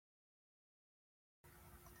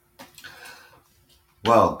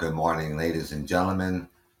Well, good morning, ladies and gentlemen.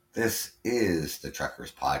 This is the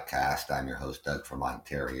Truckers Podcast. I'm your host, Doug from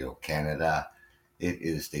Ontario, Canada. It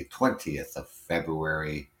is the 20th of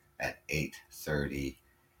February at 8:30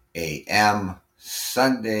 a.m.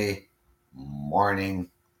 Sunday morning.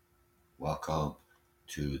 Welcome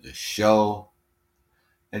to the show.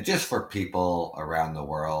 And just for people around the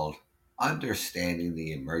world, understanding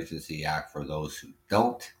the Emergency Act for those who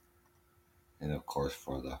don't, and of course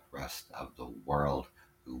for the rest of the world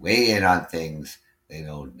who weigh in on things they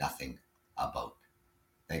know nothing about.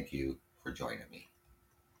 Thank you for joining me.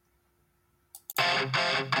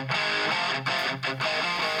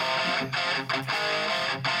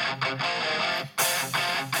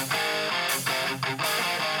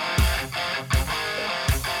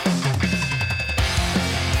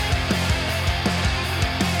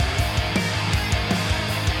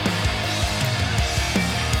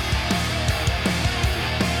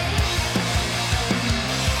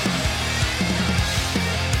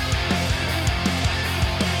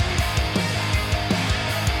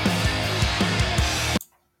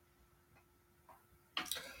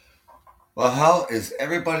 Well, how is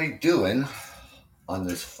everybody doing on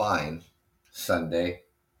this fine Sunday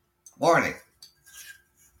morning?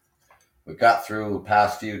 We got through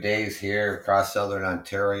past few days here across southern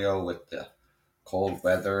Ontario with the cold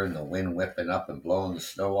weather and the wind whipping up and blowing the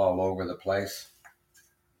snow all over the place.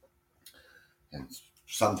 And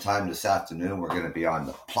sometime this afternoon, we're going to be on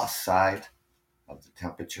the plus side of the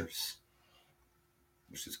temperatures,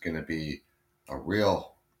 which is going to be a real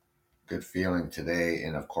good feeling today,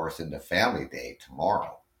 and of course into Family Day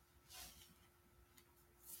tomorrow,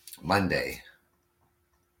 Monday.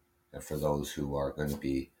 And for those who are going to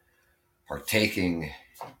be partaking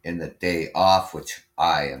in the day off, which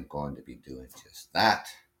I am going to be doing just that,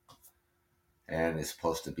 and it's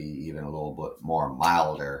supposed to be even a little bit more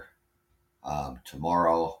milder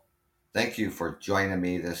tomorrow. Thank you for joining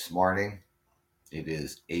me this morning. It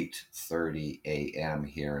is 8:30 a.m.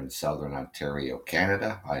 here in southern Ontario,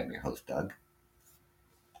 Canada. I am your host, Doug.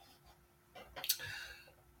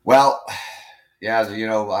 Well, yeah,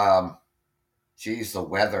 geez, the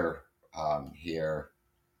weather here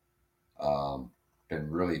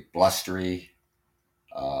been really blustery,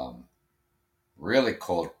 um, really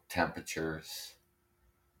cold temperatures.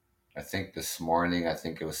 I think this morning, I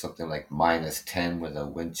think it was something like -10 with a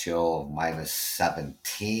wind chill of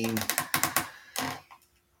 -17.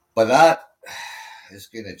 But that is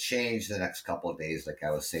going to change the next couple of days. Like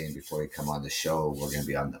I was saying before we come on the show, we're going to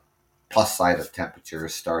be on the plus side of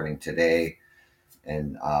temperatures starting today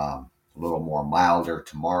and a little more milder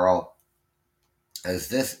tomorrow. As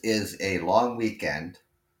this is a long weekend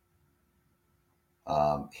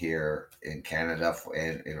here in Canada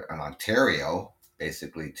and in Ontario,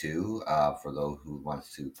 basically too, for those who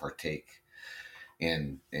wants to partake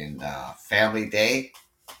in Family Day,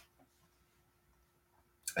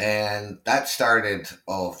 and that started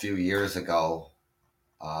a few years ago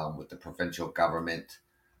with the provincial government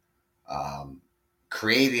um,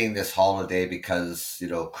 creating this holiday because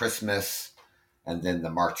Christmas and then the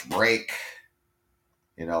March break,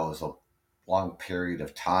 is a long period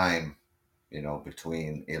of time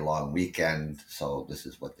between a long weekend. So this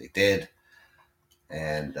is what they did.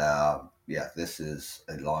 And yeah, this is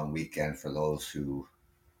a long weekend for those who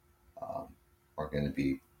um, are going to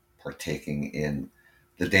be partaking in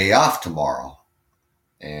the day off tomorrow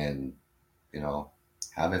and,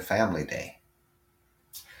 have a family day.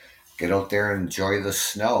 Get out there and enjoy the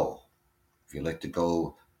snow. If you like to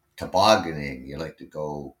go tobogganing, you like to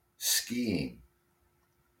go skiing,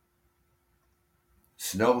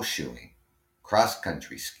 snowshoeing, cross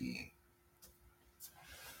country skiing.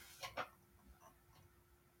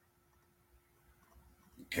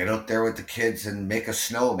 Get out there with the kids and make a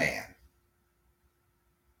snowman.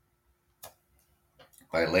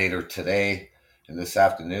 By later today and this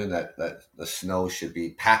afternoon, that the snow should be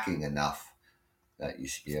packing enough that you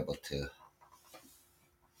should be able to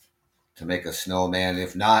make a snowman.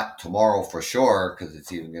 If not, tomorrow for sure, because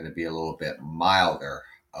it's even going to be a little bit milder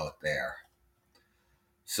out there.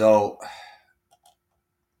 So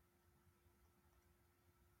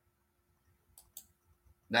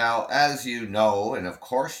now, as you know, and of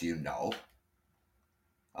course you know,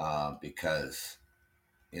 because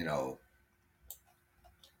you know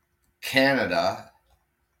Canada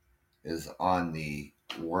is on the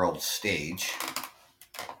world stage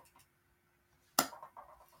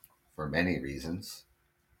for many reasons.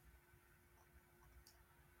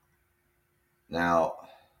 Now,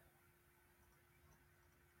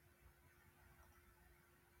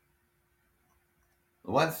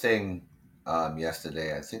 one thing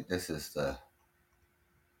yesterday, I think this is the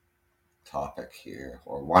topic here,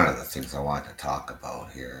 or one of the things I want to talk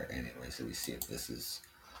about here. Anyways, let me see if this is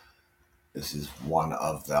one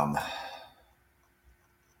of them.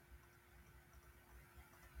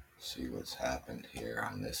 See what's happened here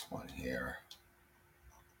on this one here.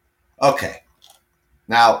 Okay,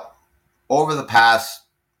 now over the past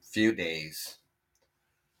few days,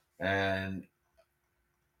 and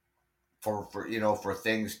for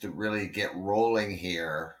things to really get rolling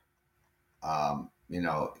here,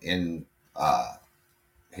 in uh,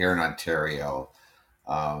 here in Ontario,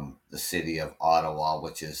 the city of Ottawa,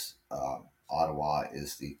 which is Ottawa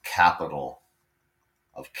is the capital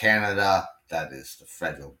of Canada. That is the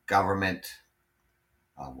federal government,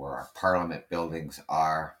 where our parliament buildings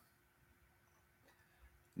are.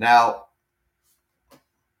 Now,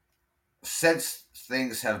 since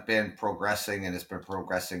things have been progressing and it's been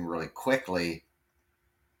progressing really quickly,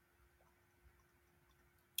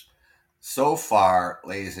 so far,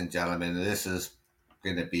 ladies and gentlemen, this is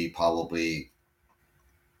going to be probably,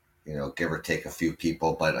 give or take a few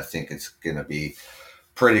people, but I think it's going to be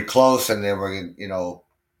pretty close. And then we're going to,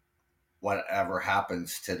 whatever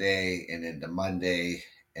happens today and into Monday,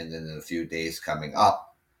 and then in a few days coming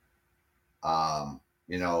up, um,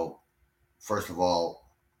 you know, first of all,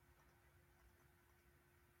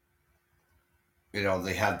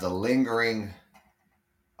 they have the lingering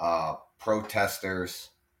protesters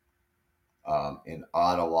in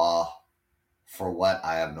Ottawa. For what?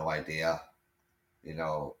 I have no idea.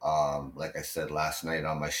 Like I said last night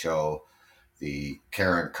on my show, the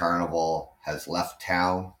Karen Carnival has left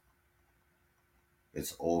town.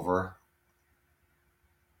 It's over.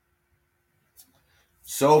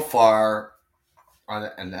 So far, on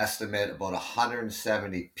an estimate, about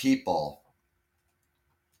 170 people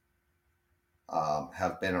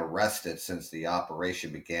have been arrested since the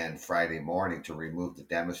operation began Friday morning to remove the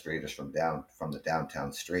demonstrators from the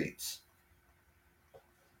downtown streets.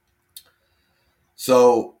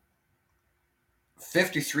 So,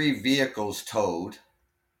 53 vehicles towed,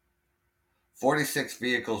 46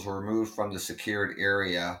 vehicles were removed from the secured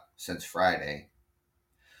area since Friday,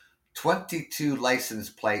 22 license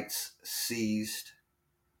plates seized,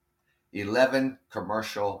 11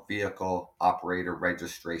 commercial vehicle operator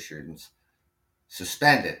registrations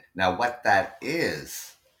suspended. Now, what that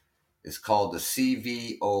is called the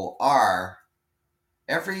CVOR.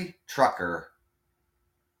 Every trucker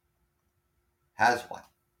has one.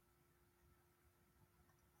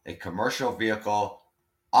 A commercial vehicle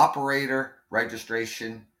operator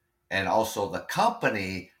registration, and also the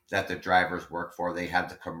company that the drivers work for, they have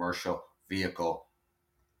the commercial vehicle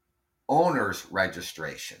owner's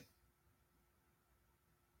registration.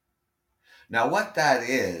 Now, what that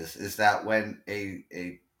is that when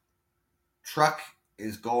a truck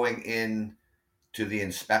is going in to the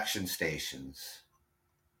inspection stations,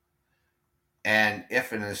 and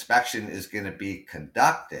if an inspection is going to be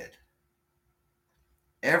conducted,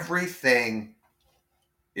 everything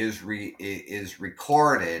is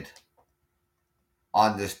recorded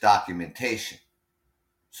on this documentation.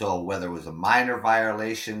 So whether it was a minor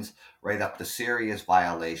violations, right up to serious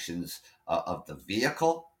violations of the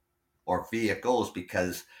vehicle or vehicles,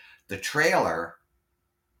 because the trailer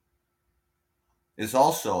is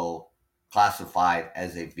also classified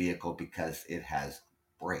as a vehicle because it has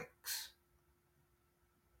brakes.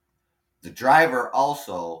 The driver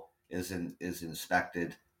also is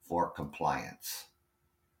inspected for compliance,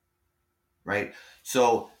 right?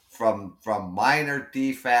 So from minor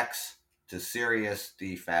defects to serious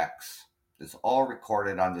defects, it's all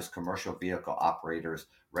recorded on this commercial vehicle operator's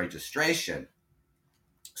registration.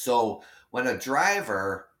 So when a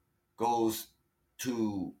driver goes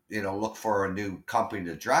to look for a new company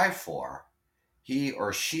to drive for, he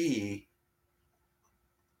or she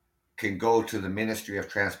can go to the Ministry of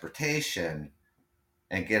Transportation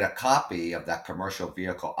and get a copy of that commercial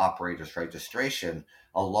vehicle operator's registration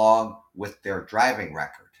along with their driving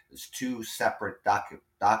record. It's two separate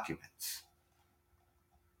documents.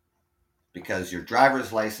 Because your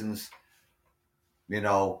driver's license,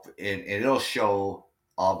 it'll show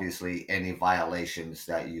obviously any violations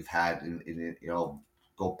that you've had in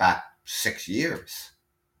go back 6 years.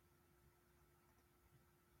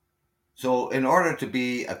 So in order to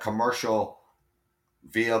be a commercial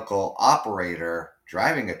vehicle operator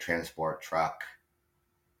driving a transport truck,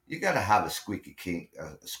 you got to have a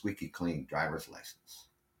squeaky clean driver's license.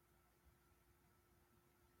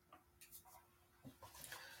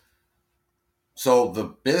 So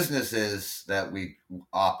the businesses that we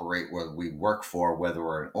operate, whether we work for, whether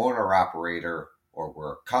we're an owner operator or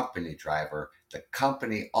we're a company driver, the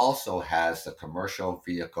company also has the commercial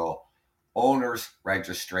vehicle owner's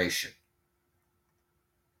registration.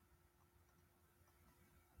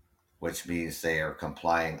 which means they are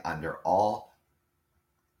complying under all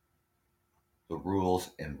the rules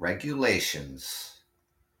and regulations,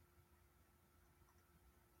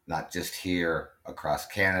 not just here across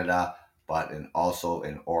Canada, but also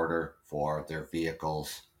in order for their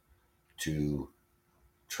vehicles to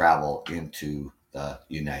travel into the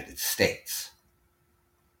United States.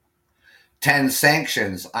 10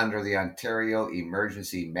 sanctions under the Ontario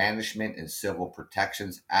Emergency Management and Civil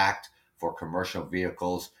Protections Act for commercial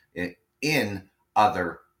vehicles in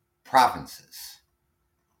other provinces.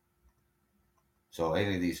 So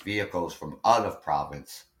any of these vehicles from out of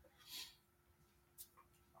province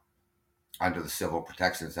under the Civil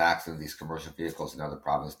Protections Act and these commercial vehicles in other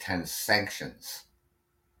provinces, 10 sanctions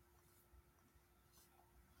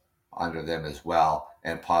under them as well,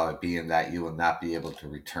 and probably being that you will not be able to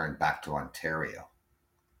return back to Ontario.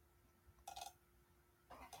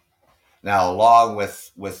 Now, along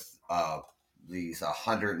with these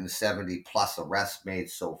 170 plus arrests made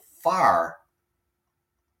so far,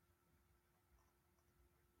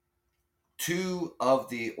 2 of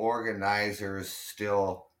the organizers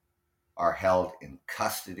still are held in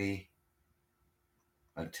custody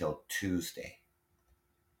until Tuesday,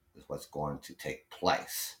 is what's going to take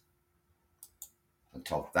place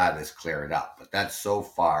until that is cleared up. But that so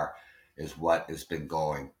far is what has been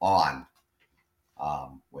going on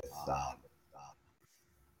with.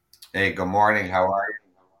 Hey, good morning. How are you?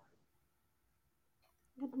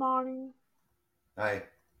 Good morning. Hi.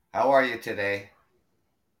 How are you today?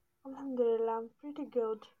 Alhamdulillah, I'm pretty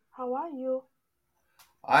good. How are you?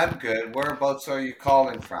 I'm good. Whereabouts are you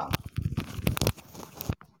calling from?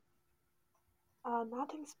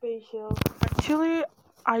 Nothing special. Actually,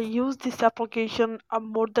 I used this application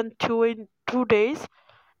more than 2 days,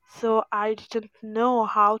 so I didn't know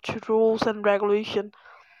how to rules and regulation,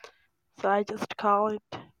 so I just call it.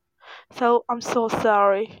 So I'm so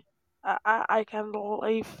sorry. I can't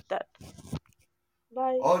believe that.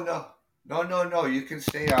 Bye. Oh no, no. You can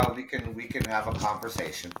stay on. We can have a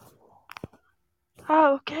conversation.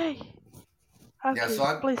 Oh, okay. Yeah. Okay, So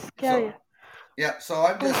I'm please carry so on. yeah. So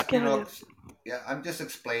I'm Please just carry on. yeah. I'm just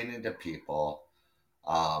explaining to people,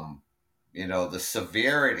 um, the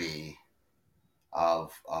severity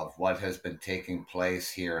of what has been taking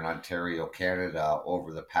place here in Ontario, Canada,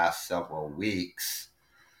 over the past several weeks,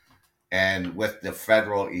 and with the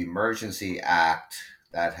Federal Emergency Act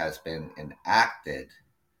that has been enacted,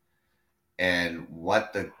 and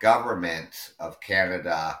what the government of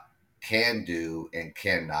Canada can do and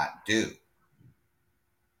cannot do.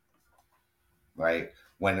 Right,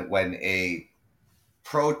 when a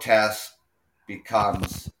protest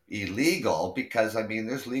becomes illegal, because I mean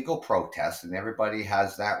there's legal protests and everybody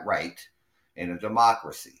has that right in a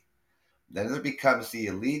democracy. Then it becomes the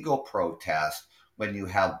illegal protest when you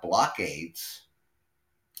have blockades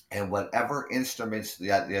and whatever instruments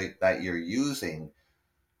that you're using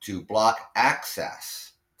to block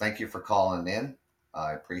access. Thank you for calling in.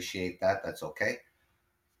 I appreciate that. That's okay.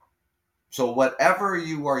 So, whatever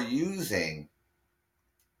you are using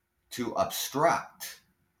to obstruct,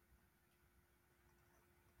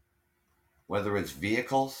 whether it's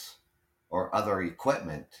vehicles or other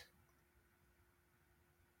equipment,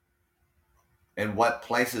 and what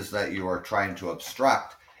places that you are trying to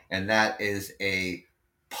obstruct, and that is a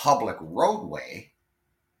public roadway,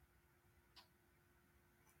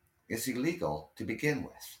 is illegal to begin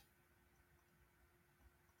with.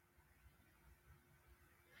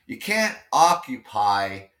 You can't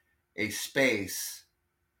occupy a space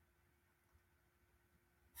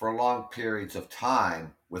for long periods of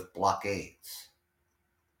time with blockades,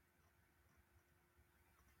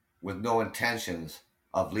 with no intentions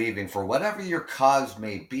of leaving for whatever your cause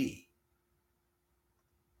may be.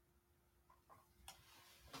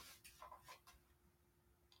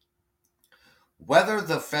 Whether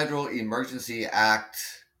the Federal Emergency Act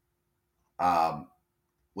um,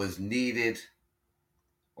 was needed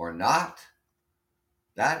or not,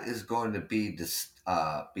 that is going to be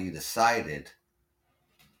decided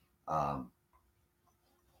um,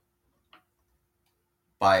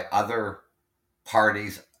 by other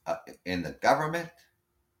parties in the government,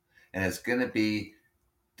 and it's going to be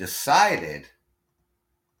decided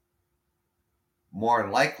more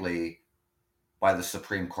likely by the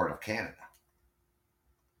Supreme Court of Canada.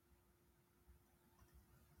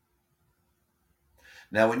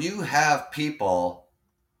 Now, when you have people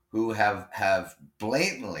who have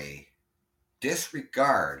blatantly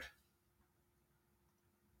disregard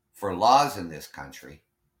for laws in this country,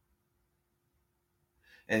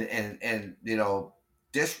 and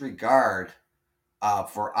disregard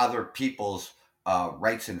for other people's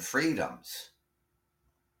rights and freedoms,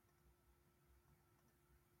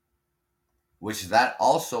 which that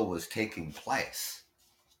also was taking place.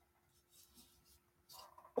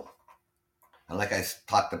 And like I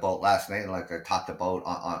talked about last night, and like I talked about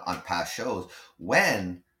on past shows,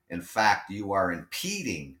 when in fact you are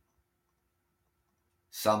impeding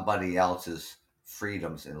somebody else's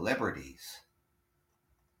freedoms and liberties,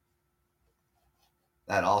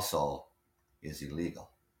 that also is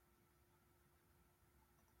illegal.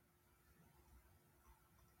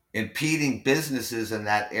 Impeding businesses in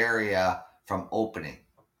that area from opening,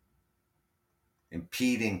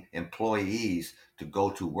 impeding employees to go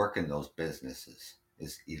to work in those businesses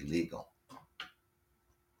is illegal,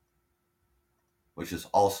 which is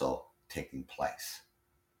also taking place.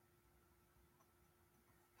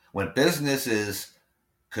 When businesses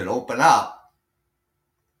could open up,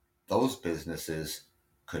 those businesses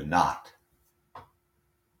could not.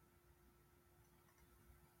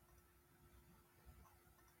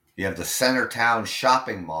 You have the Centertown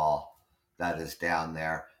shopping mall that is down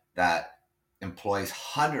there that employs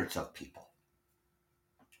hundreds of people.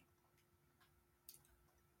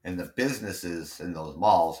 And the businesses in those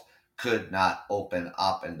malls could not open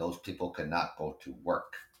up, and those people could not go to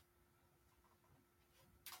work.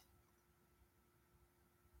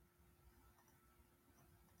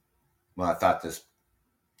 Well, I thought this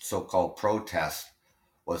so-called protest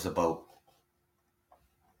was about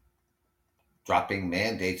dropping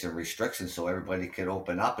mandates and restrictions so everybody could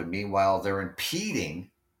open up, and meanwhile they're impeding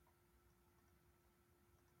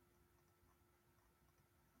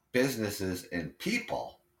businesses and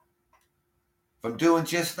people from doing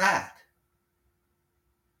just that.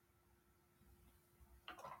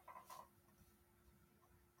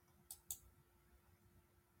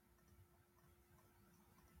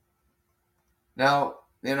 Now,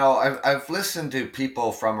 I've listened to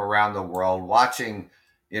people from around the world watching,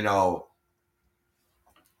 you know,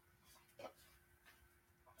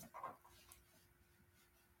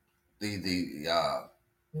 the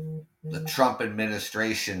Trump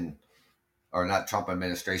administration, or not Trump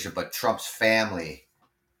administration, but Trump's family,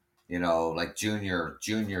 like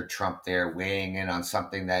Junior Trump there weighing in on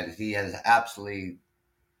something that he has absolutely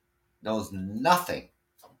knows nothing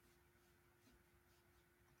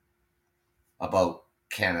about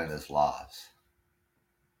Canada's laws.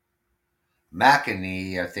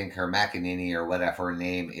 McEnany, I think her McEnany or whatever her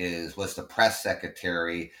name is, was the press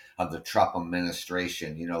secretary of the Trump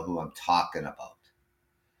administration. You know who I'm talking about.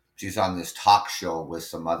 She's on this talk show with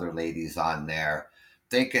some other ladies on there,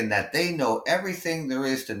 thinking that they know everything there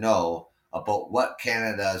is to know about what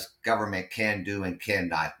Canada's government can do and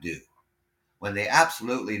cannot do, when they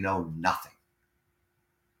absolutely know nothing.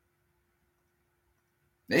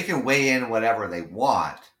 They can weigh in whatever they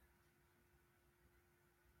want.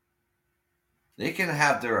 They can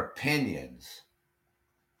have their opinions,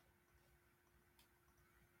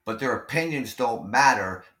 but their opinions don't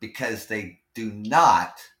matter because they do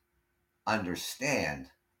not understand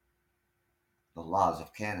the laws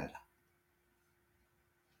of Canada.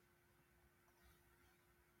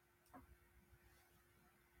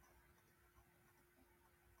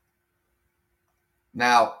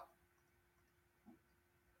 Now,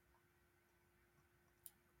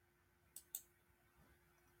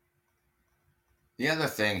 the other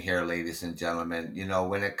thing here, ladies and gentlemen,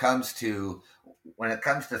 when it comes to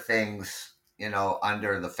things,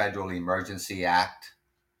 under the Federal Emergency Act,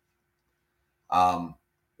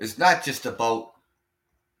 it's not just about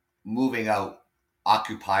moving out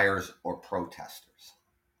occupiers or protesters.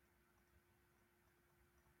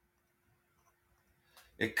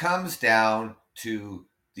 It comes down to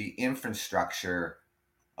the infrastructure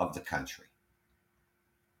of the country.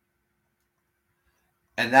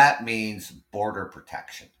 And that means border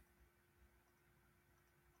protection,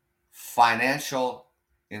 financial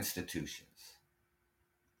institutions,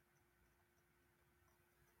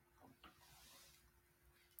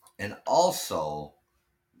 and also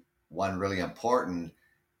one really important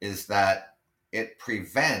is that it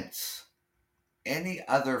prevents any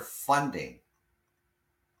other funding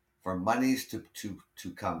for monies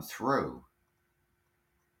to come through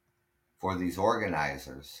for these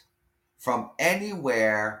organizers from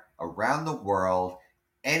anywhere around the world,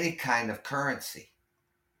 any kind of currency.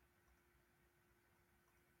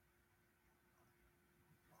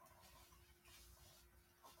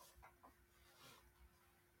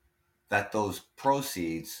 That those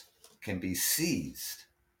proceeds can be seized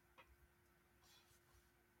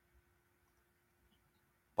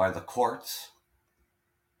by the courts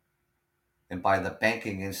and by the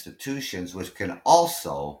banking institutions, which can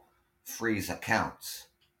also freeze accounts,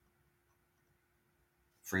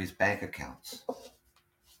 freeze bank accounts,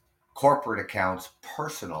 corporate accounts,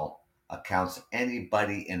 personal accounts,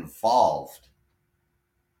 anybody involved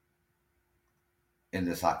in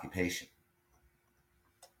this occupation.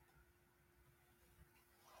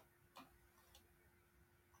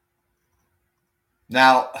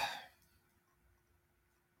 Now,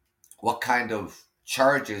 what kind of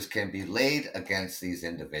charges can be laid against these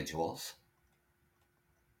individuals?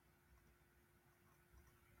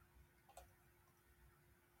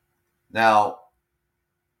 Now,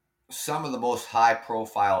 some of the most high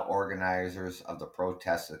profile organizers of the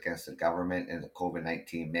protests against the government and the COVID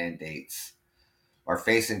 19 mandates are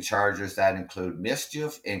facing charges that include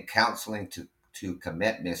mischief and counseling to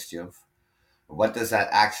commit mischief. What does that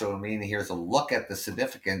actually mean? Here's a look at the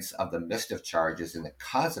significance of the mischief charges and the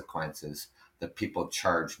consequences that people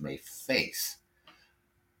charged may face.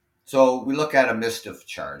 So we look at a mischief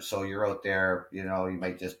charge. So you're out there, you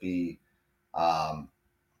might just be um,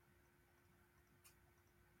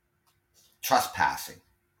 trespassing,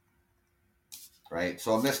 right?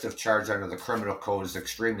 So a mischief charge under the criminal code is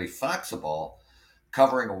extremely flexible,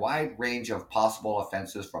 covering a wide range of possible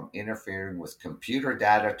offenses from interfering with computer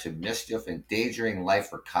data to mischief, endangering life,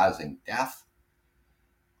 or causing death.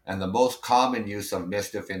 And the most common use of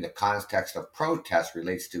mischief in the context of protest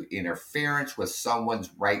relates to interference with someone's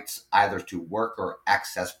rights either to work or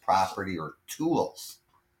access property or tools.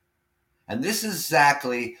 And this is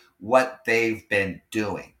exactly what they've been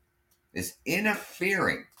doing, is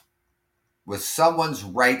interfering with someone's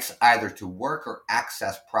rights either to work or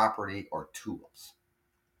access property or tools.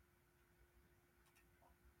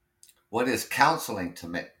 What is counseling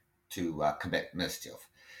to commit mischief?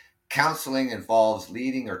 Counseling involves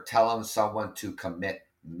leading or telling someone to commit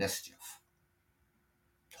mischief.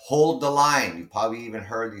 Hold the line. You've probably even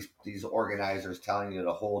heard these organizers telling you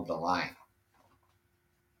to hold the line.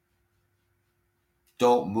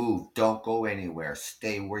 Don't move. Don't go anywhere.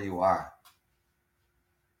 Stay where you are.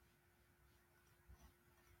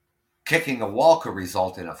 Kicking a wall could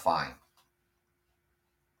result in a fine.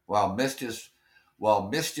 While mischief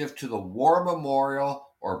to the war memorial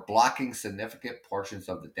or blocking significant portions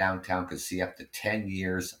of the downtown could see up to 10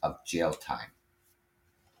 years of jail time.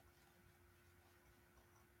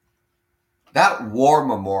 That war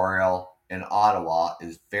memorial in Ottawa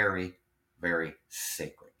is very, very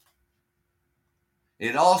sacred.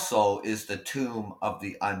 It also is the tomb of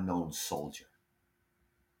the unknown soldier.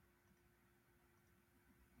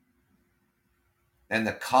 And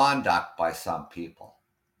the conduct by some people,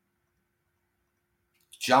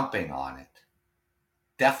 jumping on it,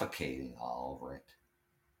 defecating all over it,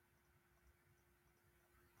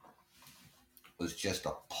 was just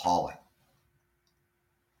appalling.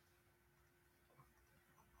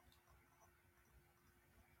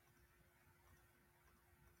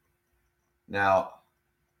 Now,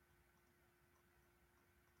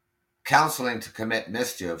 counseling to commit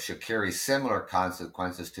mischief should carry similar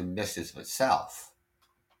consequences to mischief itself.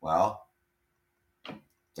 Well,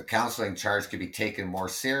 the counseling charge could be taken more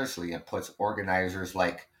seriously and puts organizers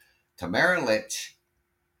like Tamara Lich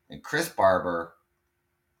and Chris Barber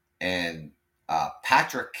and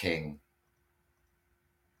Patrick King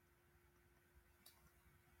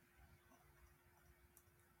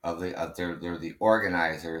they're the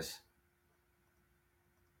organizers,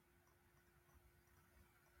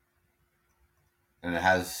 and it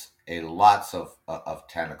has a lots of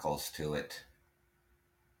tentacles to it.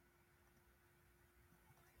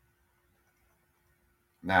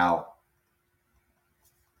 Now,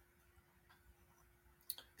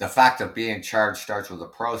 the fact of being charged starts with a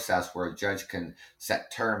process where a judge can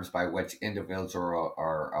set terms by which individuals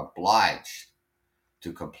are obliged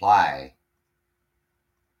to comply,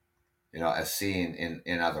 as seen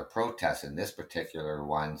in other protests. In this particular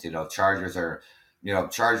ones, charges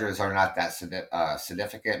are not that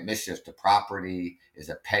significant. Mischief to property is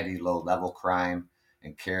a petty low-level crime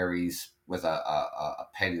and carries with a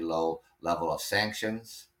petty low level of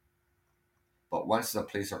sanctions. But once the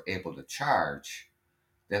police are able to charge,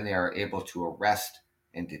 then they are able to arrest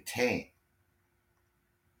and detain.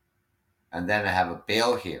 And then have a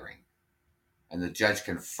bail hearing. And the judge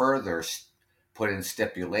can further put in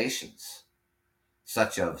stipulations,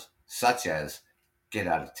 such as get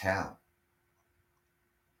out of town,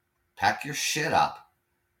 pack your shit up,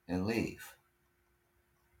 and leave.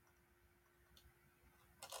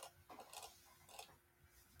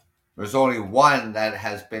 There's only one that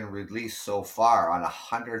has been released so far on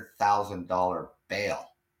 $100,000 bail.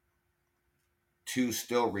 Two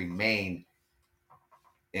still remain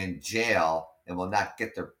in jail and will not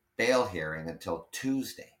get their bail hearing until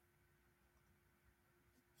Tuesday.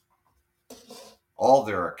 All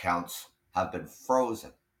their accounts have been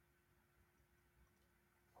frozen.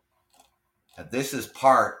 And this is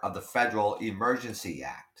part of the Federal Emergency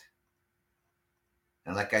Act.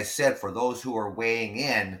 And like I said, for those who are weighing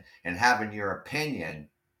in and having your opinion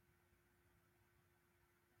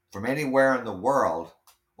from anywhere in the world,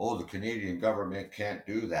 oh, the Canadian government can't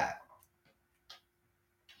do that.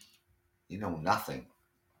 You know nothing.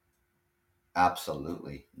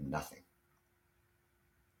 Absolutely nothing.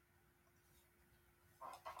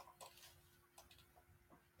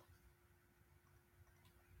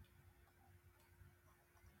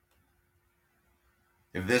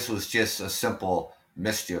 If this was just a simple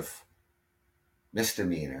misdemeanor,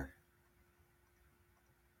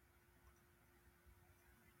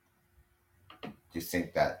 do you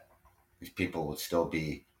think that these people would still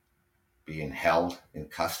be being held in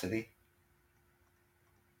custody?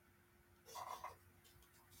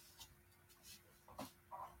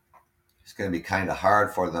 It's going to be kind of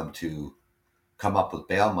hard for them to come up with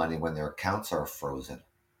bail money when their accounts are frozen.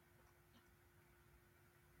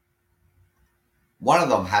 One of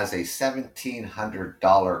them has a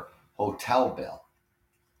 $1,700 hotel bill.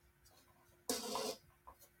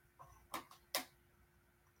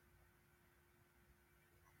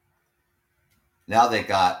 Now they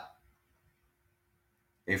got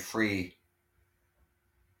a free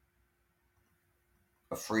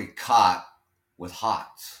cot with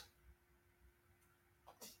hots.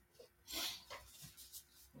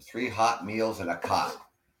 3 hot meals and a cot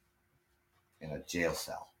in a jail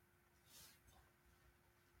cell.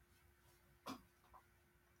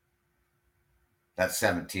 That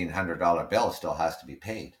 $1,700 bill still has to be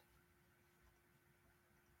paid.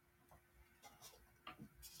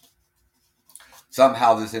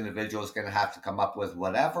 Somehow this individual is going to have to come up with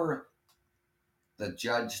whatever the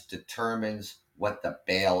judge determines what the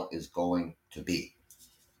bail is going to be.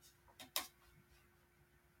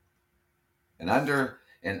 And under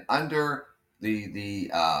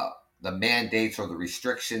the mandates or the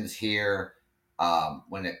restrictions here,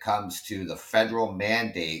 when it comes to the federal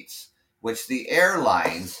mandates, which the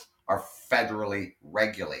airlines are federally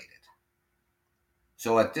regulated.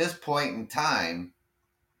 So at this point in time,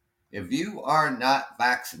 if you are not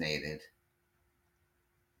vaccinated,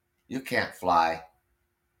 you can't fly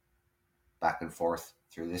back and forth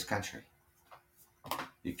through this country.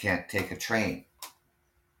 You can't take a train.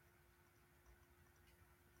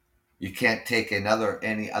 You can't take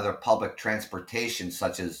any other public transportation,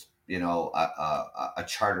 such as a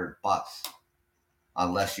chartered bus,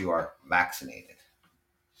 unless you are vaccinated.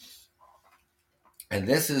 And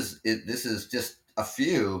this is just a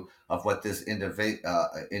few of what this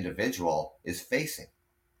individual is facing.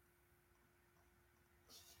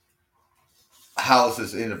 How is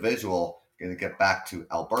this individual going to get back to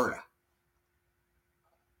Alberta?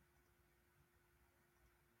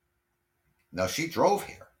 Now, she drove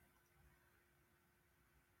here.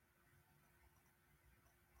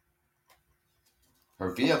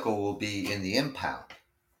 Her vehicle will be in the impound.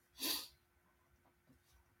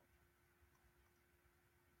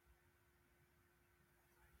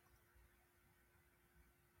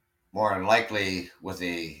 More than likely with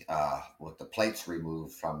the plates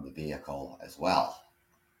removed from the vehicle as well.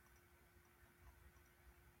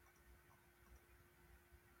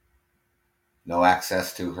 No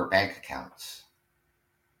access to her bank accounts.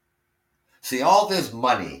 See, all this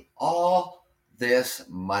money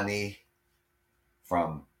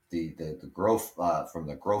from the growth from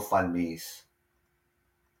the GoFundMe's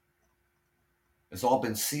has all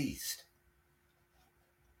been seized.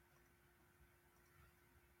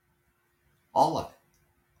 All of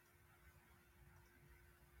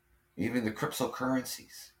it. Even the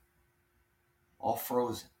cryptocurrencies. All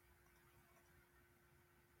frozen.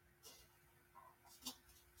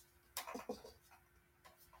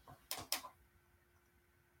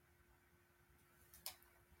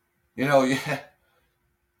 You know,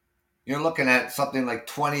 you're looking at something like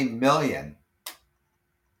 20 million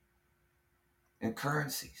in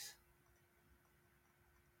currencies.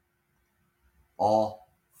 All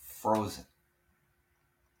frozen.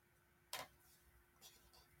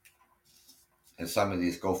 And some of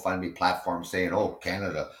these GoFundMe platforms saying, oh,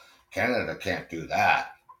 Canada can't do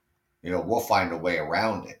that. We'll find a way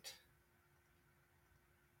around it.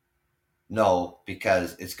 No,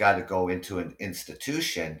 because it's got to go into an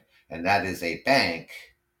institution, and that is a bank.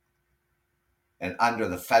 And under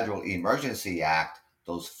the Federal Emergency Act,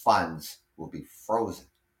 those funds will be frozen.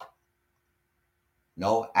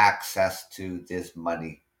 No access to this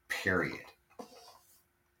money, period.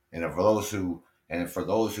 And for those who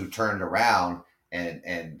turned around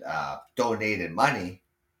and donated money,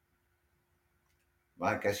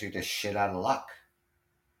 well, I guess you're just shit out of luck.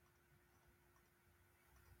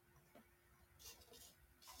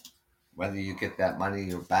 Whether you get that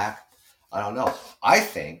money back, I don't know. I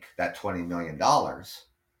think that $20 million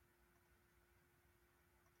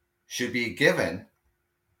should be given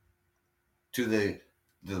to the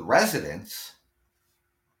residents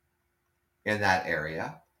in that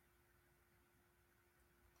area,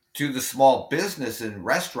 to the small business and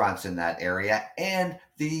restaurants in that area, and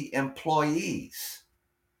the employees.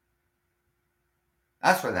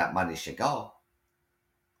 That's where that money should go.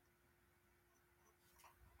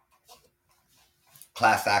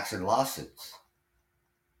 Class action lawsuits.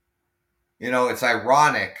 It's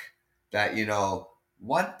ironic that,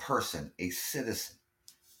 one person, a citizen,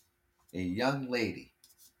 a young lady,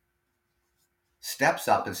 steps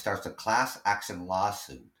up and starts a class action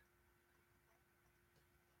lawsuit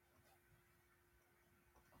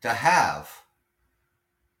to have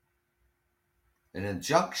an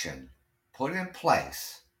injunction put in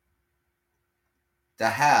place to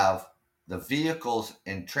have the vehicles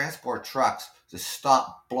and transport trucks to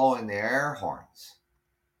stop blowing their air horns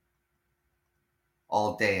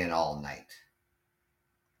all day and all night.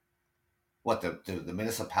 What, the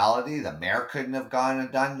municipality, the mayor couldn't have gone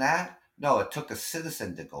and done that? No, it took a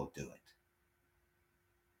citizen to go do it.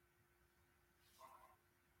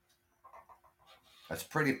 That's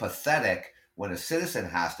pretty pathetic when a citizen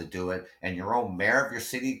has to do it and your own mayor of your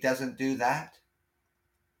city doesn't do that.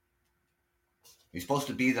 He's supposed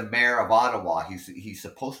to be the mayor of Ottawa. He's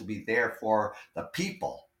supposed to be there for the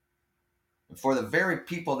people, and for the very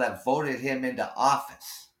people that voted him into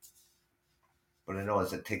office. But I know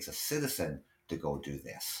it takes a citizen to go do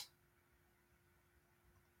this.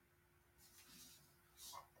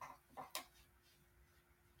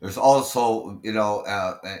 There's also,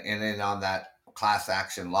 and then on that class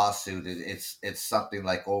action lawsuit, it's something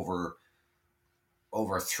like over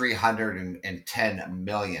 310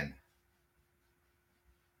 million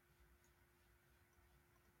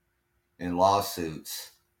in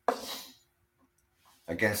lawsuits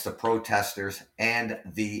against the protesters and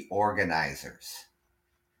the organizers.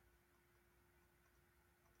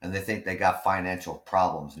 And they think they got financial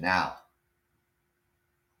problems now.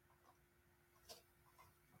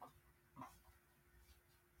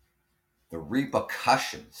 The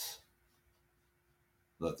repercussions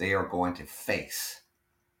that they are going to face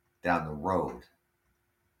down the road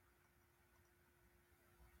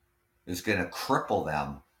is going to cripple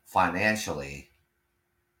them financially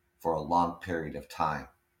for a long period of time,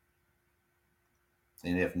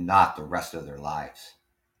 and if not, the rest of their lives.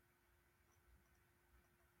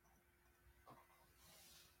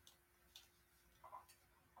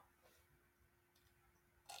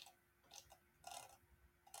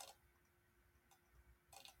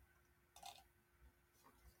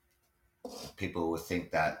 People would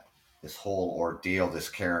think that this whole ordeal, this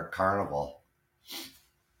carnival,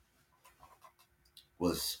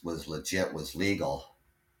 was legit, was legal.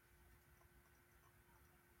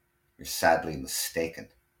 You're sadly mistaken.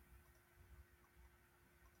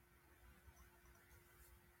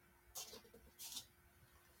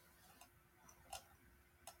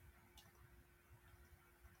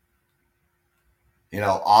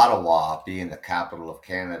 Ottawa being the capital of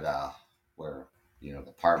Canada, where the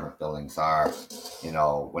apartment buildings are,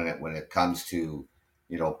 when it comes to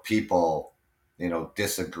people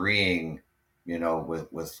disagreeing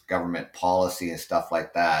with government policy and stuff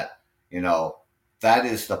like that, that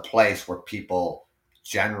is the place where people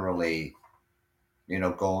generally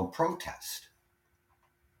go and protest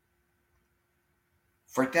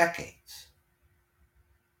for decades,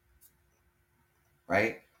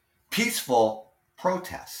 right? Peaceful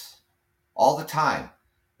protests all the time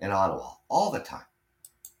in Ottawa, all the time.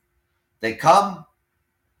 They come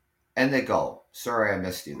and they go. Sorry, I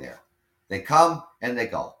missed you there. They come and they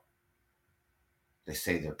go. They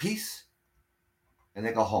say their piece and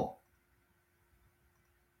they go home.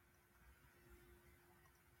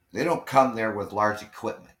 They don't come there with large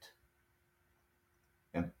equipment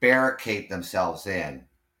and barricade themselves in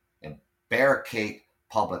and barricade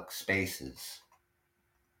public spaces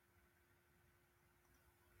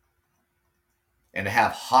and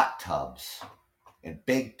have hot tubs and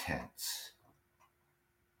big tents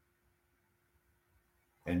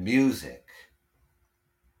and music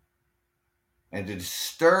and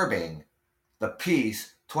disturbing the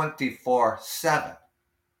peace 24/7.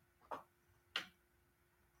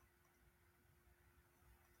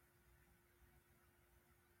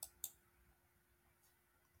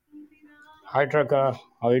 Hi Trucker,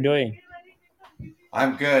 how are you doing?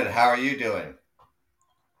 I'm good. How are you doing?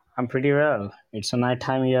 I'm pretty well. It's a night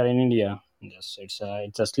time here in India. Yes, it's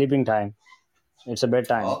a sleeping time. It's a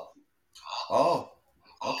bedtime. Oh, oh,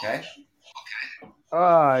 okay.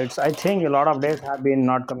 It's I think a lot of days have been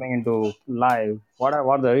not coming into live. What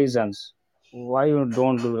are the reasons? Why you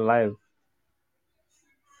don't do live?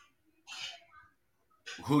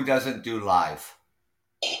 Who doesn't do live?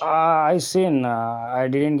 I seen. I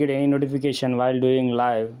didn't get any notification while doing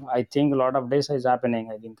live. I think a lot of this is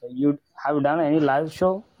happening. I think you have done any live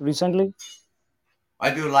show recently.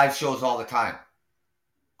 I do live shows all the time.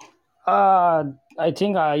 I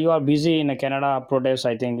think you are busy in a Canada protest.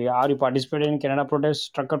 I think are you participating in Canada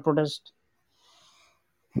protest, trucker protest?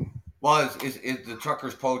 Well, the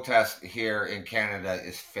truckers' protest here in Canada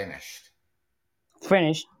is finished.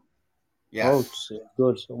 Finished. Oh, Yes. it's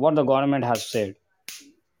good. So what the government has said.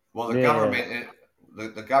 Well, They.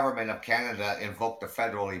 the government of Canada invoked the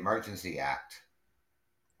Federal Emergency Act,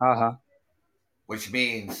 Uh-huh. which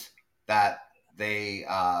means that they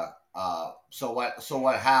so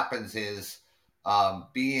what happens is,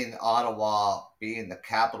 being Ottawa, being the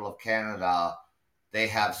capital of Canada, they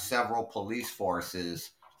have several police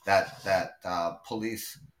forces that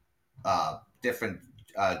police different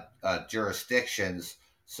jurisdictions.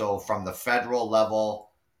 So from the federal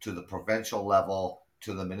level to the provincial level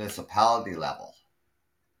to the municipality level,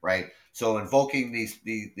 right? So invoking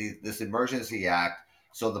this emergency act,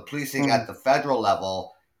 so the policing Hmm. at the federal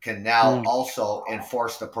level can now Hmm. also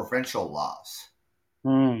enforce the provincial laws,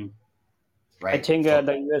 Hmm. I right? think So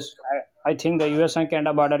the US. I think the US and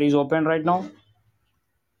Canada border is open right now.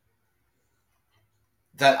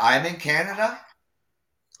 that I'm in Canada.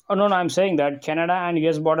 Oh no, no, I'm saying that Canada and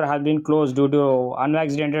US border has been closed due to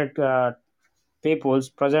unvaccinated peoples.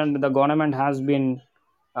 Present, the government has been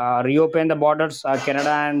reopened the borders,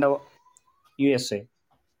 Canada and USA.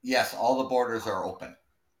 Yes, all the borders are open.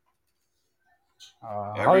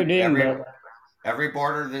 How are you Every doing, every brother? every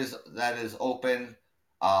border that is open,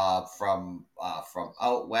 from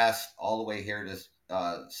out west all the way here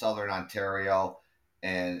to southern Ontario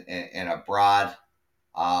and abroad.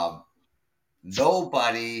 Um,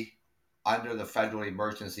 Nobody under the Federal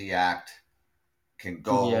Emergency Act can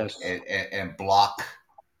go Yes. and block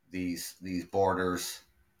these borders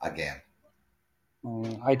again.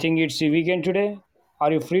 I think it's a weekend today.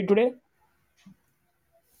 Are you free today?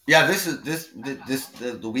 Yeah, this is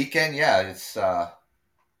the weekend. Yeah, it's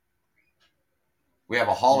we have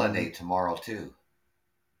a Mm. holiday tomorrow too.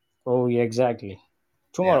 Oh, yeah, exactly.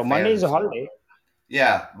 Yeah, Tomorrow, Monday is a holiday.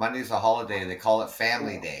 yeah, Monday's a holiday. They call it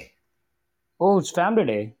Family Day. Oh, it's family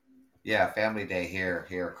day. Yeah, Family Day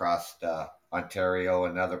here across Ontario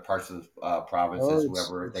and other parts of Oh, provinces. it's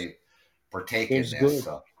Whoever it's they partake in it's this. good.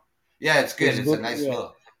 So yeah, it's good. It's good to hear.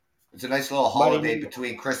 It's a nice little But holiday in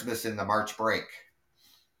between Christmas and the March break.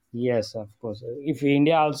 yes, of course. If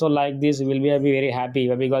India also like this, we'll be very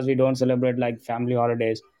happy because we don't celebrate like family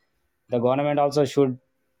holidays. The government also should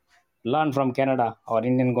learn from Canada or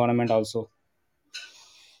Indian government also.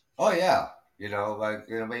 Oh yeah,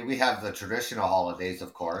 I mean, we have the traditional holidays,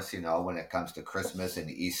 of course. When it comes to Christmas and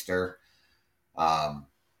Easter, um,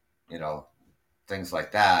 you know, things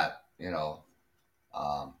like that.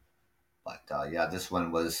 Um, but yeah,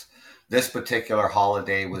 this particular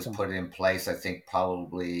holiday was Okay. put in place. I think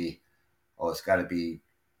probably, it's got to be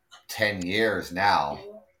 10 years now.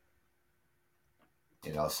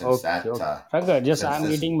 Since Okay, that okay. Trucker, just since I'm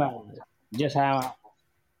this. eating my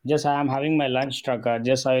just I'm having my lunch, trucker.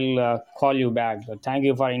 Just I'll call you back. Thank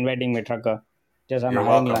you for inviting me, trucker. Just I'm You're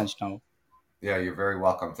having welcome. lunch now. Yeah, you're very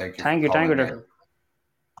welcome. Thank you for Thank you, calling in. trucker.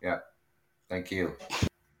 Yeah, thank you.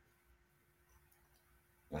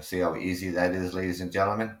 See how easy that is, ladies and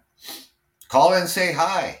gentlemen. Call and say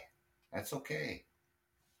hi. That's okay.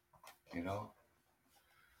 You know.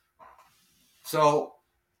 So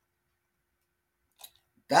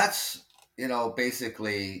that's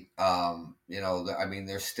basically, I mean,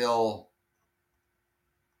 they're still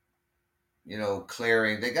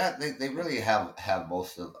clearing. They really have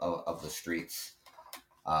most of the streets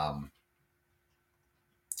um,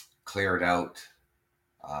 cleared out.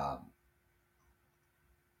 Um,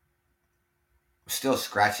 Still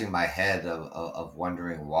scratching my head of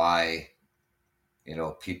wondering why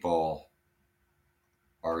people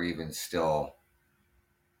are even still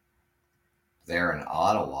there in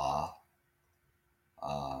Ottawa.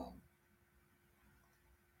 Um,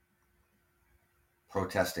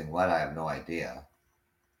 Protesting what? I have no idea.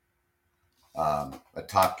 I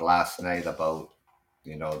talked last night about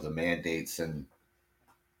the mandates and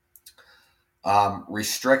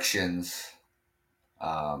restrictions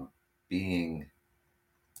um, being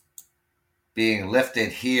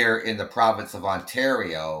lifted here in the province of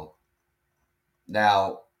Ontario.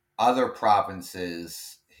 Now, other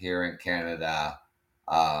provinces here in Canada,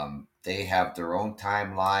 they have their own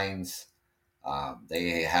timelines.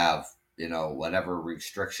 They have whatever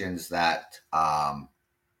restrictions that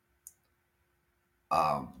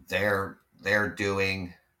they're they're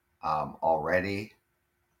doing already.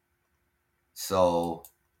 So,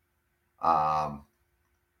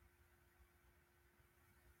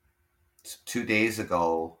 2 days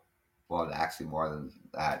ago, well, actually more than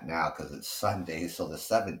that now because it's Sunday, so the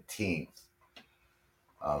 17th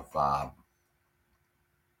of the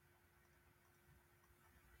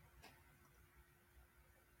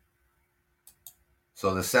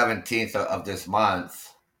 17th of this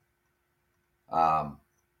month, um,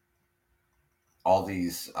 all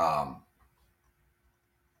these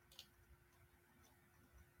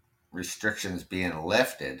restrictions being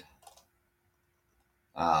lifted.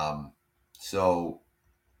 So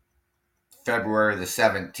February the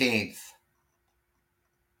 17th,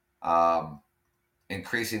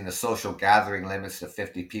 increasing the social gathering limits to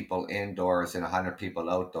 50 people indoors and 100 people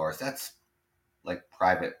outdoors. That's like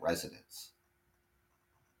private residence,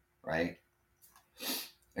 right?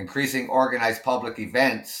 Increasing organized public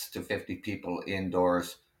events to 50 people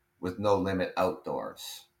indoors with no limit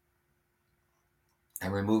outdoors.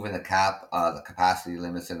 And removing the capacity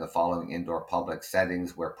limits in the following indoor public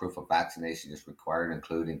settings where proof of vaccination is required,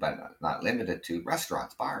 including but not limited to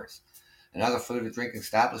restaurants, bars, and other food and drink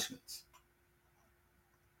establishments.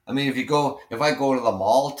 I mean, if I go to the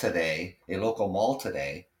mall today, a local mall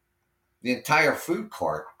today, the entire food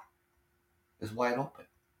court is wide open.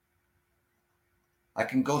 I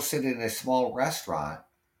can go sit in a small restaurant,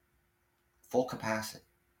 full capacity.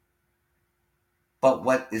 But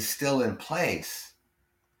what is still in place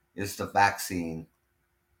is the vaccine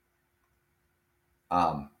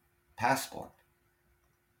passport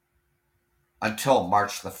until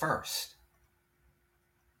March the 1st.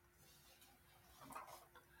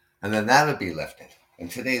 And then that'll be lifted.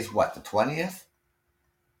 And today's what, the 20th?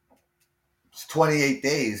 It's 28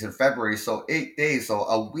 days in February, so 8 days, so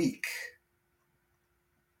a week.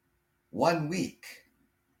 1 week.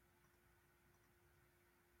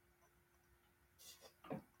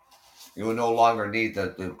 You will no longer need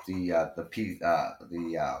the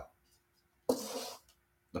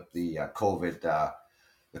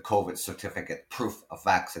COVID certificate proof of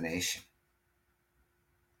vaccination.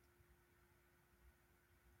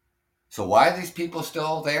 So why are these people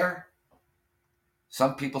still there?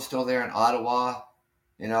 Some people still there in Ottawa.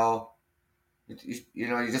 You're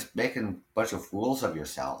just making a bunch of fools of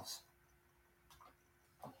yourselves.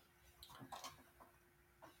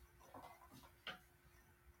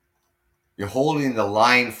 You're holding the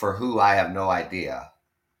line for who, I have no idea,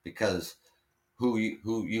 because who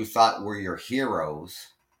you thought were your heroes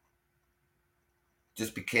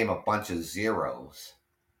just became a bunch of zeros.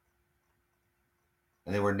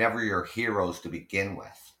 And they were never your heroes to begin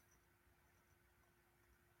with.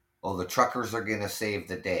 Oh, the truckers are going to save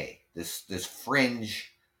the day. This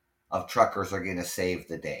fringe of truckers are going to save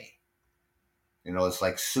the day. It's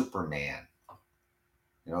like Superman.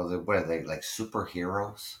 What are they, like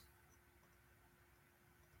superheroes?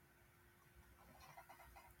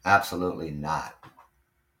 Absolutely not.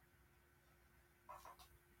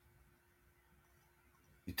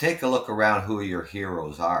 You take a look around who your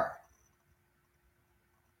heroes are.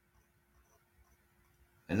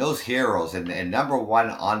 And those heroes, and number one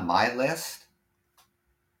on my list,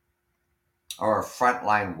 are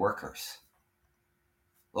frontline workers.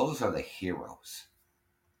 Those are the heroes.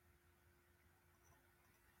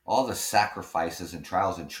 All the sacrifices and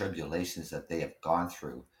trials and tribulations that they have gone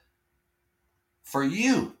through for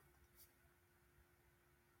you.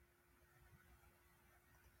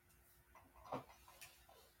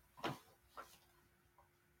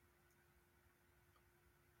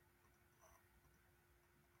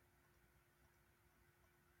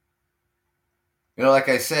 Like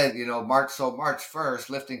I said, March 1st,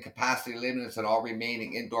 lifting capacity limits in all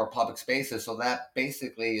remaining indoor public spaces. So that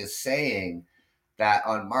basically is saying that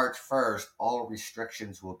on March 1st, all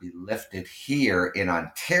restrictions will be lifted here in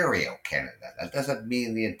Ontario, Canada. That doesn't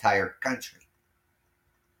mean the entire country.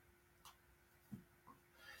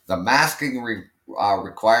 The masking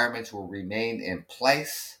requirements will remain in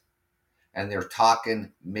place, and they're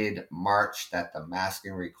talking mid-March that the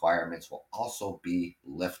masking requirements will also be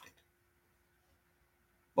lifted.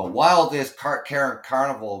 But while this Karen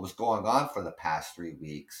Carnival was going on for the past 3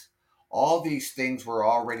 weeks, all these things were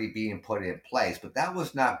already being put in place, but that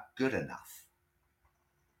was not good enough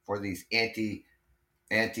for these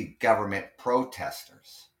anti-government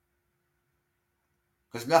protesters.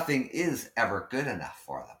 Because nothing is ever good enough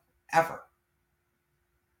for them, ever.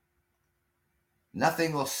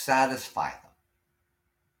 Nothing will satisfy them.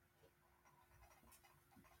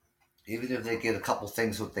 Even if they get a couple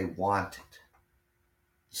things that they wanted,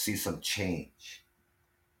 see some change.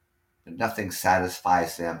 But nothing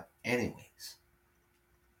satisfies them anyways.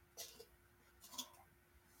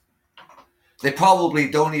 They probably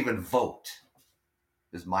don't even vote,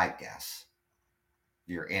 is my guess.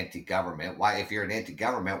 You're anti-government. Why, if you're an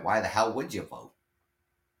anti-government, why the hell would you vote?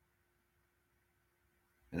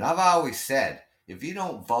 And I've always said, if you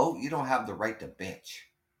don't vote, you don't have the right to bitch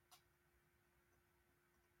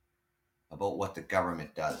about what the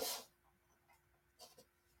government does.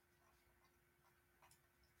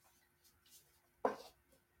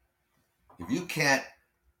 If you can't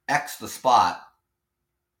X the spot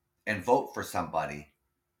and vote for somebody,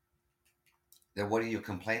 then what are you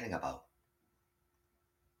complaining about?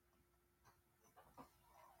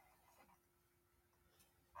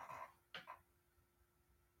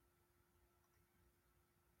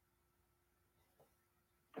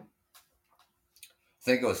 I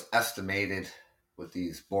think it was estimated with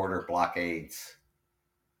these border blockades,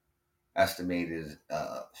 estimated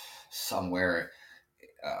somewhere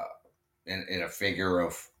in a figure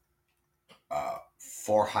of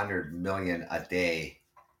 400 million a day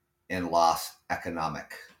in lost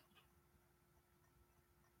economic.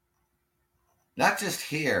 Not just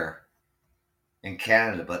here in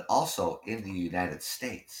Canada, but also in the United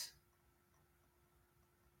States.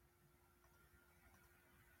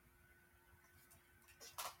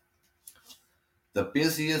 The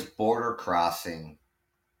busiest border crossing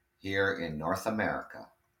here in North America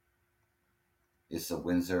is the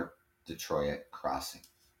Windsor-Detroit crossing.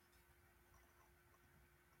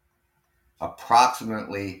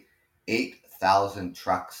 Approximately 8,000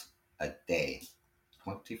 trucks a day,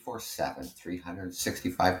 24/7,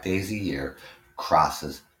 365 days a year,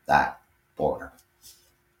 crosses that border.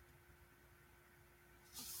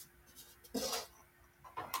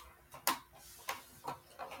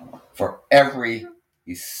 For every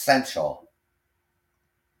essential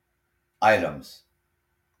items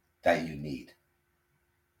that you need.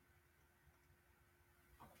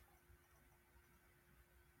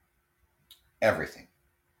 Everything.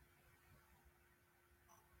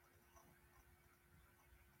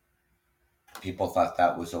 People thought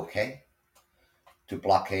that was okay to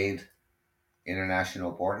blockade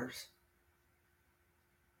international borders.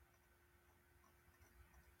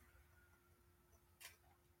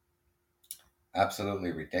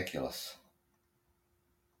 Absolutely ridiculous.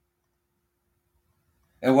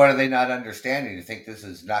 And what are they not understanding? You think this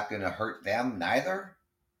is not going to hurt them neither?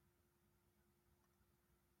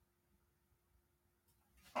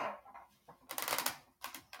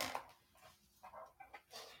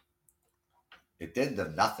 It did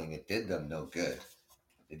them nothing. It did them no good.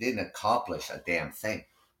 It didn't accomplish a damn thing.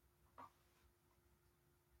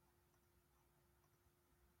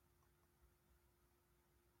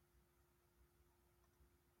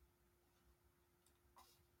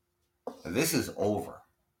 And this is over,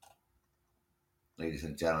 ladies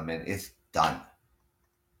and gentlemen. It's done.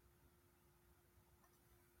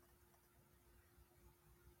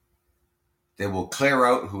 They will clear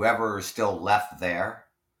out whoever is still left there,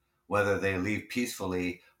 whether they leave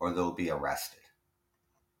peacefully or they'll be arrested.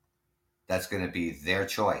 That's going to be their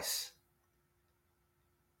choice.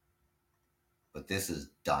 But this is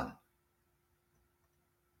done.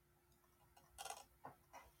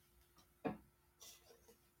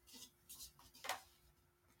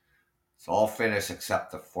 It's all finished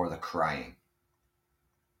except for the crying.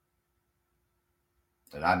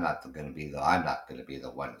 And I'm not going to be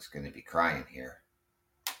the one that's going to be crying here.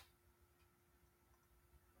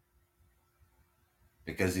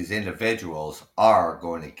 Because these individuals are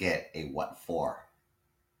going to get a what for.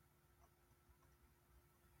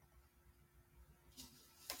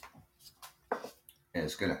 And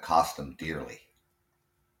it's going to cost them dearly.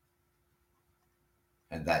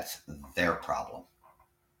 And that's their problem,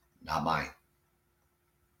 not mine.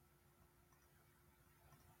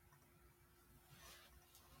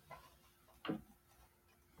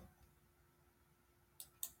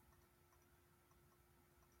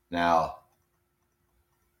 Now,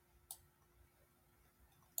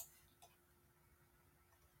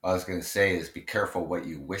 what I was going to say is be careful what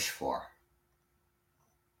you wish for.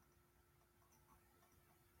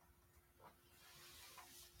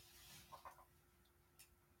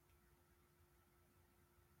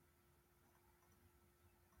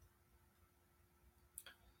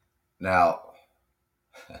 Now,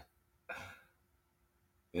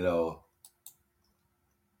 you know,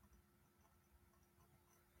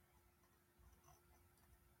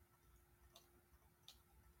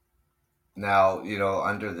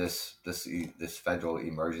 under this Federal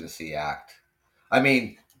Emergency Act, I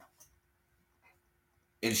mean,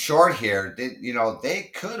 in short here,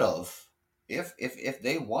 they could have, if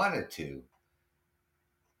they wanted to,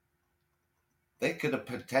 they could have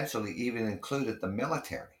potentially even included the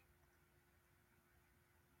military.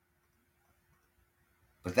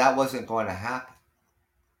 But that wasn't going to happen.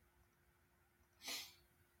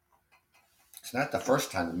 It's not the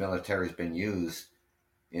first time the military's been used,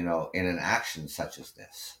 in an action such as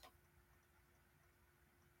this.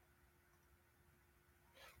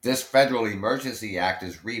 This Federal Emergency Act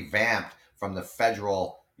is revamped from the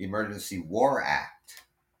Federal Emergency War Act,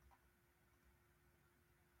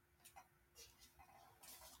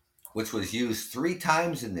 which was used 3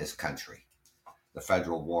 times in this country, the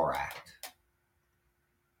Federal War Act.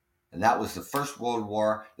 And that was the First World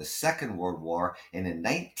War, the Second World War, and in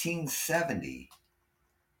 1970,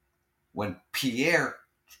 when Pierre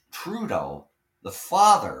Trudeau, the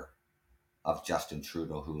father of Justin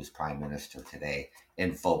Trudeau, who is Prime Minister today,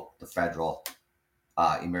 invoked the Federal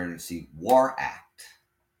Emergency War Act.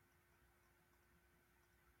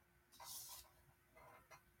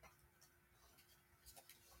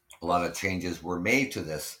 A lot of changes were made to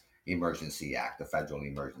this Emergency Act, the Federal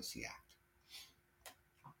Emergency Act.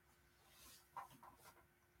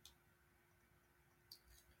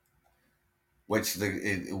 Which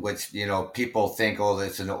people think, oh,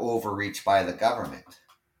 it's an overreach by the government.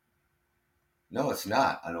 No, it's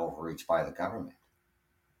not an overreach by the government.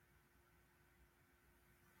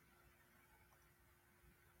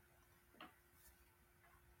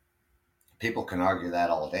 People can argue that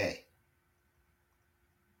all day.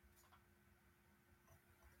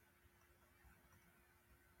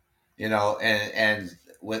 And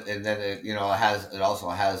then it also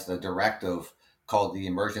has the directive called the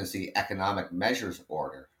Emergency Economic Measures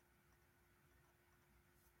Order.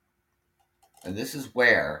 And this is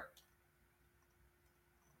where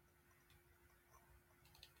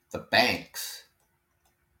the banks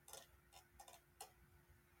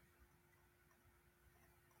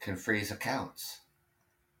can freeze accounts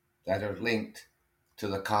that are linked to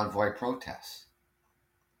the convoy protests,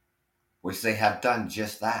 which they have done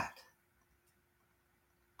just that.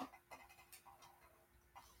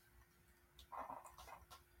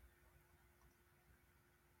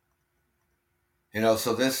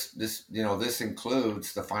 So this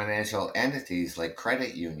includes the financial entities like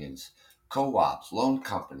credit unions, co-ops, loan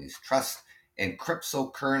companies, trusts, and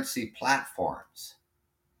cryptocurrency platforms.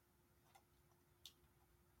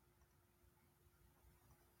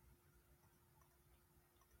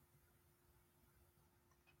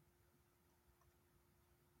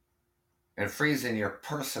 And freezing your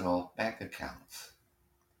personal bank accounts.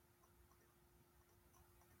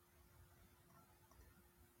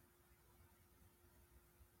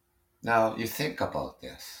 Now, you think about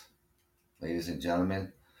this, ladies and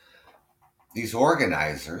gentlemen. These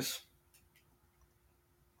organizers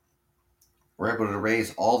were able to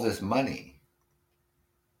raise all this money,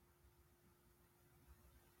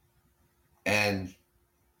 and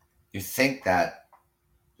you think that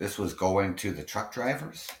this was going to the truck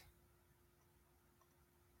drivers?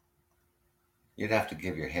 You'd have to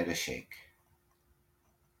give your head a shake.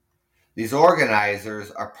 These organizers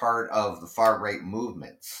are part of the far-right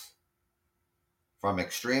movements, from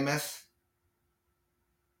extremists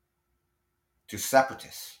to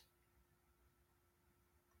separatists.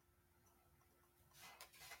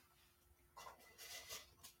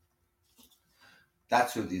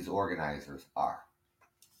 That's who these organizers are.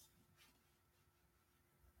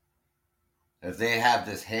 If they have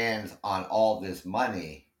this hands on all this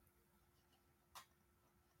money,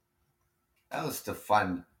 that was to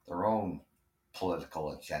fund their own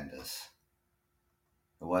political agendas,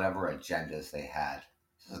 whatever agendas they had.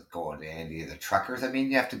 This is going to any of the truckers. I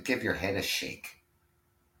mean, you have to give your head a shake.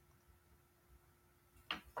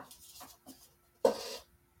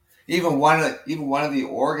 Even one of the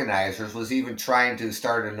organizers was even trying to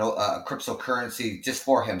start a cryptocurrency just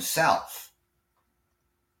for himself.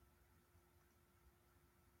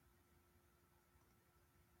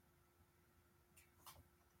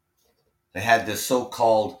 They had this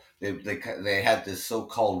so-called war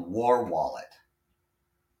wallet,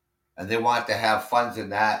 and they want to have funds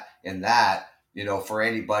in that for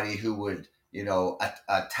anybody who would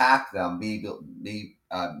attack them,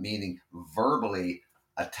 meaning verbally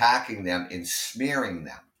attacking them and smearing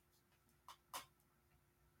them.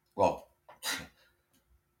 Well,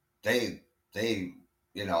 they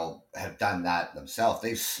have done that themselves.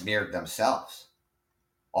 They've smeared themselves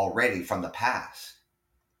already from the past.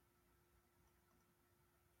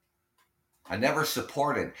 I never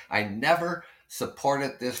supported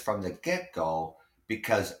this from the get-go,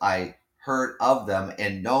 because I heard of them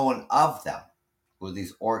and known of them, who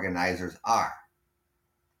these organizers are.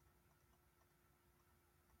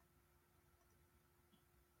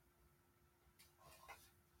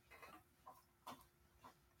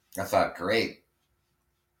 I thought, great.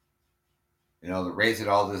 They're raising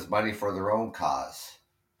all this money for their own cause.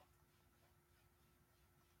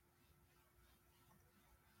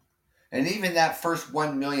 And even that first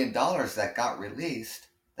 $1 million that got released,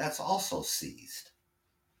 that's also seized.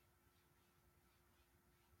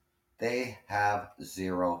 They have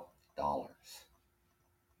 $0.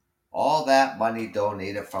 All that money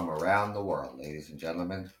donated from around the world, ladies and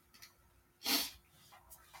gentlemen,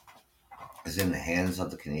 is in the hands of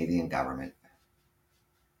the Canadian government.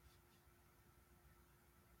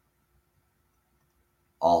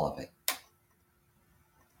 All of it.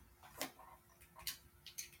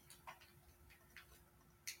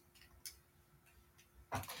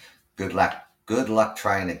 Good luck. Good luck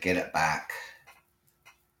trying to get it back.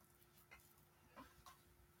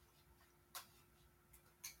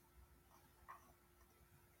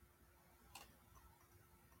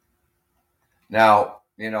 Now,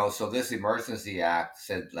 so this Emergency Act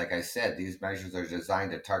said, like I said, these measures are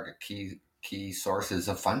designed to target key sources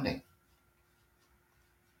of funding.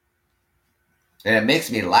 And it makes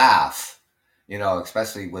me laugh,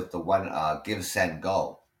 especially with the one Give, Send,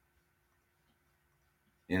 Go.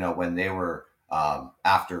 When they were,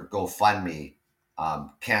 after GoFundMe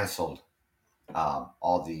canceled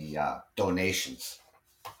all the donations.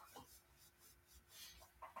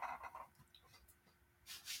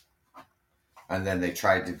 And then they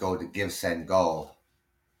tried to go to Give, Send, Go.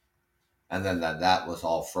 And then that was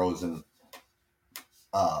all frozen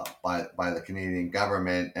by the Canadian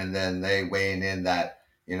government. And then they weighing in that,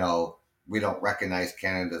 we don't recognize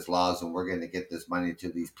Canada's laws and we're going to get this money to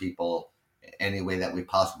these people any way that we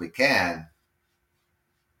possibly can.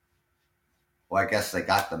 Well, I guess they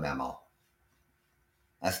got the memo.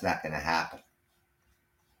 That's not going to happen.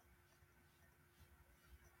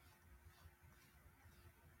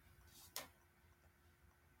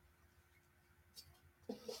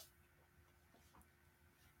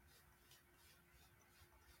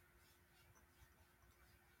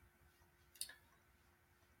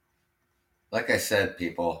 Like I said,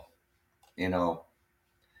 people,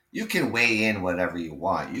 you can weigh in whatever you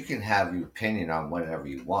want. You can have your opinion on whatever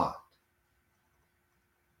you want.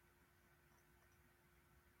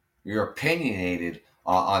 You're opinionated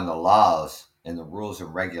on the laws and the rules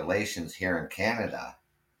and regulations here in Canada.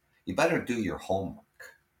 You better do your homework.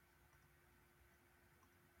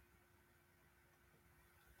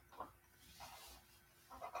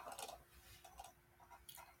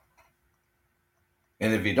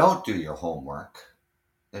 And if you don't do your homework,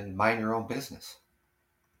 then mind your own business.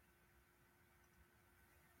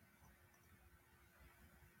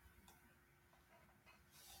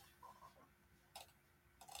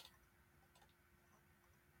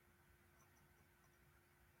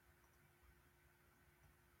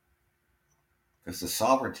 Because the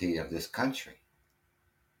sovereignty of this country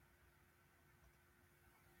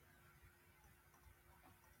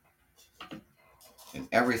and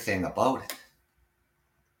everything about it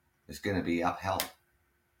is going to be upheld.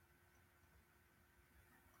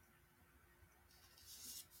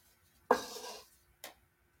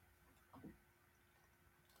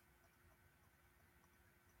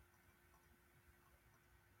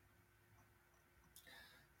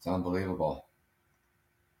 It's unbelievable.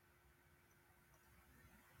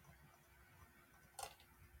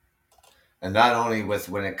 And not only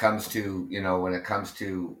when it comes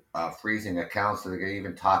to freezing accounts, they're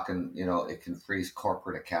even talking, it can freeze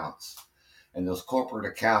corporate accounts. And those corporate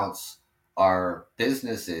accounts are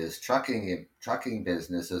businesses, trucking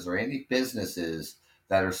businesses, or any businesses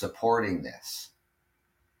that are supporting this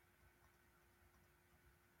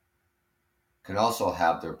can also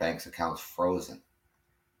have their bank's accounts frozen.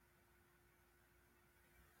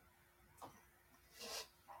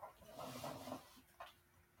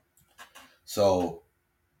 So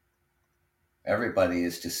everybody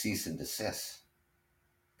is to cease and desist.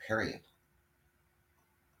 Period.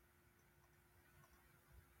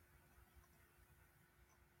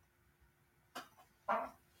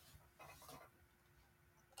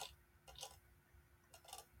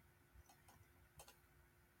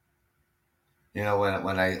 When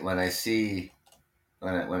I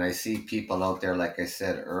see people out there, like I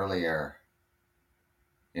said earlier,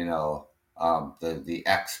 the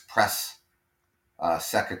ex press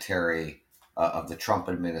secretary of the Trump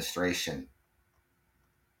administration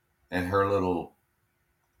and her little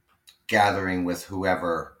gathering with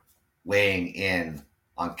whoever weighing in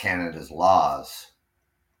on Canada's laws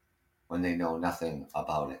when they know nothing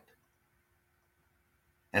about it.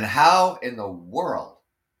 And how in the world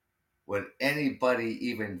would anybody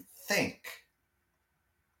even think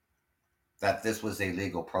that this was a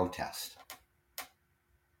legal protest?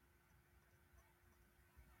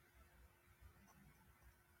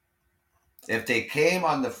 If they came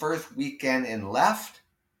on the first weekend and left,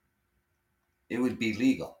 it would be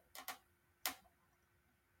legal.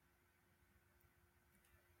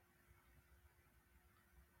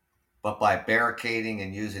 but by barricading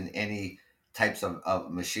and using any types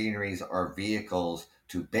of machineries or vehicles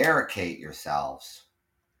to barricade yourselves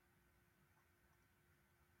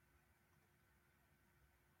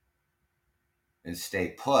and stay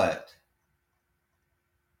put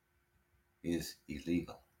is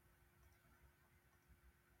illegal.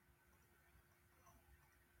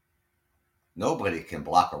 Nobody can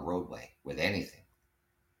block a roadway with anything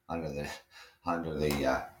under the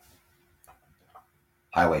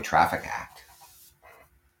Highway Traffic Act.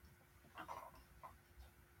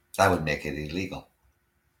 That would make it illegal.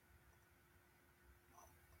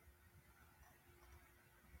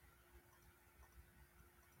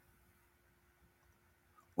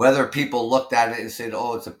 Whether people looked at it and said,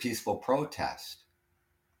 oh, it's a peaceful protest,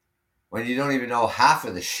 when you don't even know half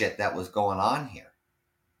of the shit that was going on here.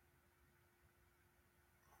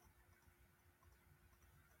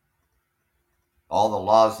 All the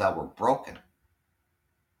laws that were broken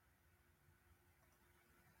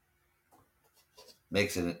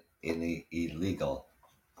makes it an illegal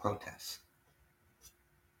protest.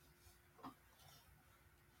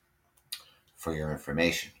 For your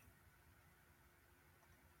information.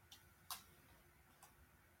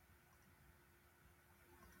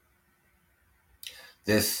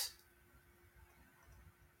 This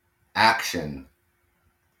action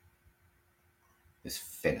is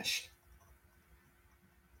finished.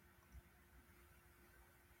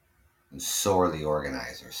 And so are the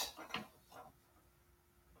organizers.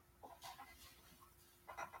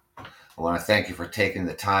 I want to thank you for taking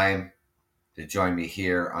the time to join me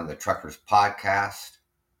here on the Truckers Podcast.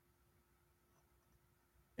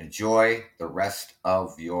 Enjoy the rest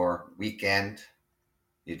of your weekend.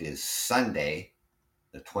 It is Sunday,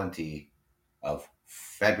 the 20th of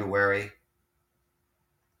February.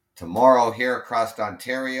 Tomorrow here across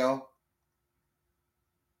Ontario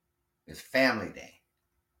is Family Day.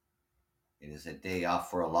 It is a day off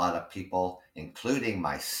for a lot of people, including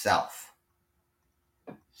myself.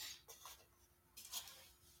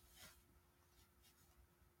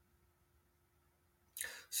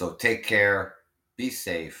 So take care, be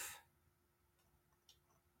safe,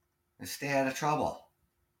 and stay out of trouble.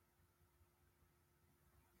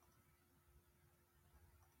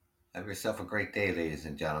 Have yourself a great day, ladies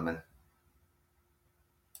and gentlemen.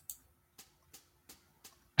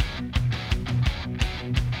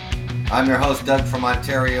 I'm your host, Doug from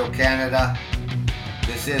Ontario, Canada.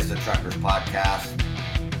 This is the Truckers Podcast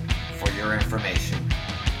for your information.